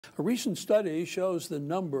A recent study shows the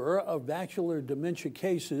number of vascular dementia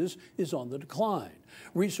cases is on the decline.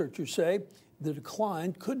 Researchers say the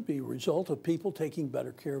decline could be a result of people taking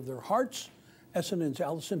better care of their hearts. SNN's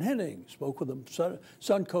Allison Henning spoke with a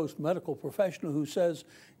Suncoast medical professional who says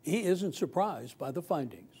he isn't surprised by the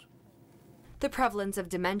findings. The prevalence of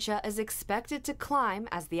dementia is expected to climb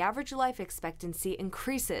as the average life expectancy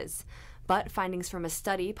increases. But findings from a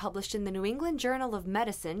study published in the New England Journal of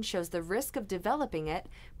Medicine shows the risk of developing it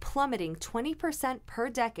plummeting 20% per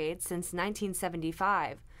decade since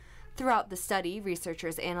 1975. Throughout the study,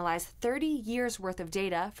 researchers analyzed 30 years' worth of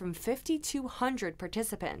data from 5,200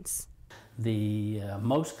 participants. The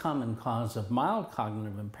most common cause of mild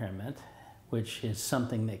cognitive impairment, which is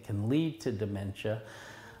something that can lead to dementia,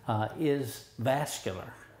 is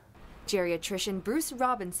vascular. Geriatrician Bruce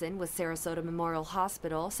Robinson with Sarasota Memorial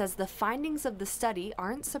Hospital says the findings of the study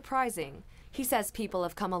aren't surprising. He says people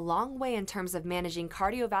have come a long way in terms of managing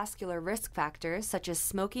cardiovascular risk factors such as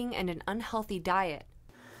smoking and an unhealthy diet.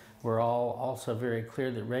 We're all also very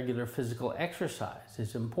clear that regular physical exercise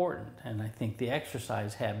is important, and I think the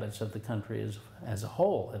exercise habits of the country as a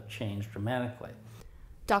whole have changed dramatically.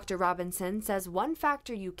 Dr. Robinson says one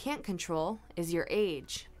factor you can't control is your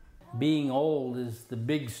age. Being old is the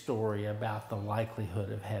big story about the likelihood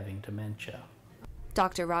of having dementia.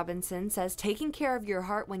 Dr. Robinson says taking care of your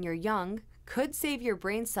heart when you're young could save your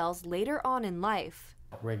brain cells later on in life.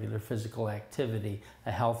 Regular physical activity,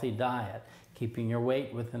 a healthy diet, keeping your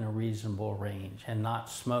weight within a reasonable range, and not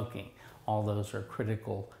smoking. All those are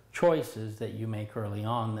critical choices that you make early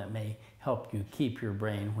on that may help you keep your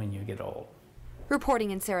brain when you get old.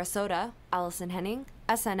 Reporting in Sarasota, Allison Henning,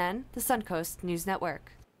 SNN, the Suncoast News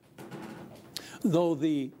Network. Though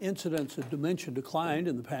the incidence of dementia declined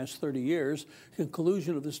in the past 30 years, the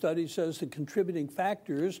conclusion of the study says the contributing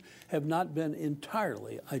factors have not been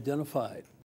entirely identified.